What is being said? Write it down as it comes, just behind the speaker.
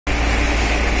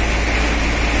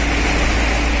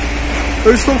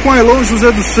Eu estou com Aylon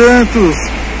José dos Santos,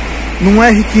 num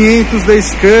R500 da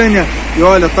Scania. E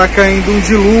olha, tá caindo um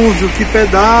dilúvio, que pé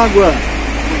d'água.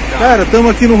 Cara,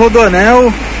 estamos aqui no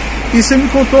Rodoanel. E você me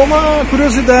contou uma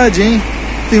curiosidade, hein?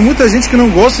 Tem muita gente que não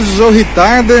gosta de usar o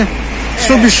Retarder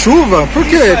sob chuva. Por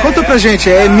quê? Conta pra gente,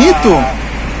 é mito?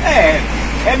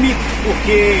 É mito,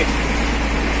 porque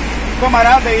o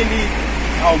camarada,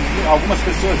 algumas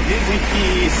pessoas dizem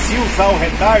que se usar o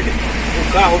Retarder,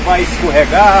 o carro vai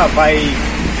escorregar, vai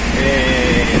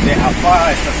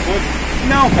derrapar, essas coisas.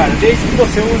 Não, cara, desde que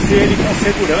você use ele com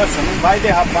segurança, não vai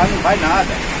derrapar, não vai nada.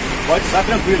 Pode usar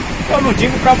tranquilo. Eu não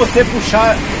digo para você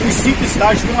puxar os 5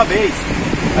 estágios de uma vez,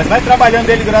 mas vai trabalhando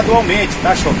ele gradualmente.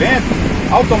 Tá chovendo,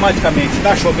 automaticamente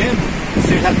está chovendo,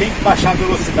 você já tem que baixar a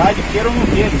velocidade, queira ou não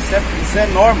queira, isso é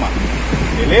norma,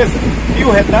 beleza? E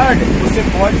o Retarder você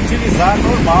pode utilizar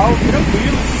normal,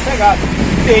 tranquilo, sossegado,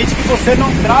 desde que você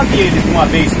não trave ele de uma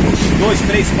vez, puxe 2,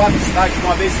 3, 4 estágios de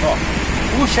uma vez só.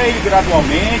 Puxa ele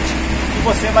gradualmente e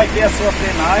você vai ter a sua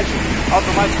frenagem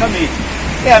automaticamente.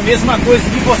 É a mesma coisa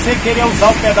de você querer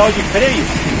usar o pedal de freio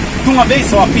de uma vez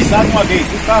só, pisar de uma vez.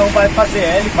 O carro vai fazer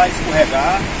L, vai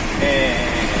escorregar.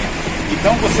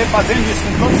 Então você fazendo isso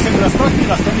com toda segurança, estou aqui,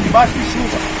 nós estamos debaixo de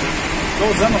chuva. Estou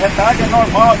usando o Retarder, é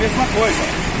normal, a mesma coisa.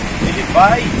 Ele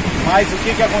vai, mas o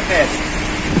que acontece?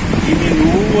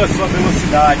 Diminua a sua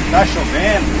velocidade. Está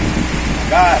chovendo,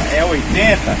 cara, é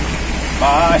 80,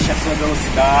 baixa a sua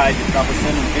velocidade para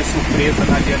você não ter surpresa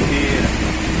na dianteira.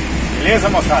 Beleza,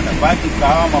 moçada? Vai com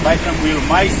calma, vai tranquilo.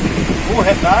 Mas o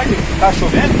Retarder, tá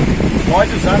chovendo,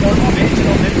 pode usar normalmente,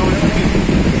 não tem problema nenhum.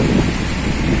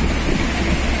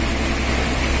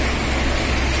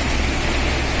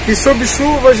 E sob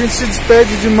chuva a gente se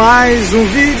despede de mais um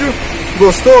vídeo.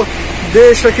 Gostou?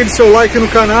 Deixa aquele seu like no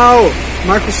canal,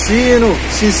 marca o sino,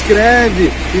 se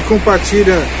inscreve e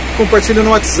compartilha no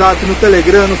WhatsApp, no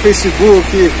Telegram, no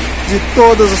Facebook, de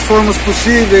todas as formas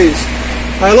possíveis.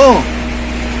 Aylon,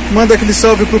 manda aquele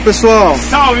salve pro pessoal.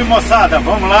 Salve, moçada,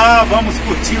 vamos lá, vamos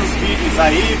curtir os vídeos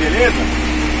aí, beleza?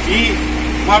 E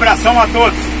um abração a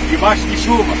todos, debaixo de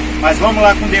chuva, mas vamos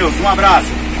lá com Deus, um abraço.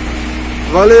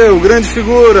 Valeu, grande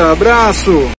figura,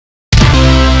 abraço.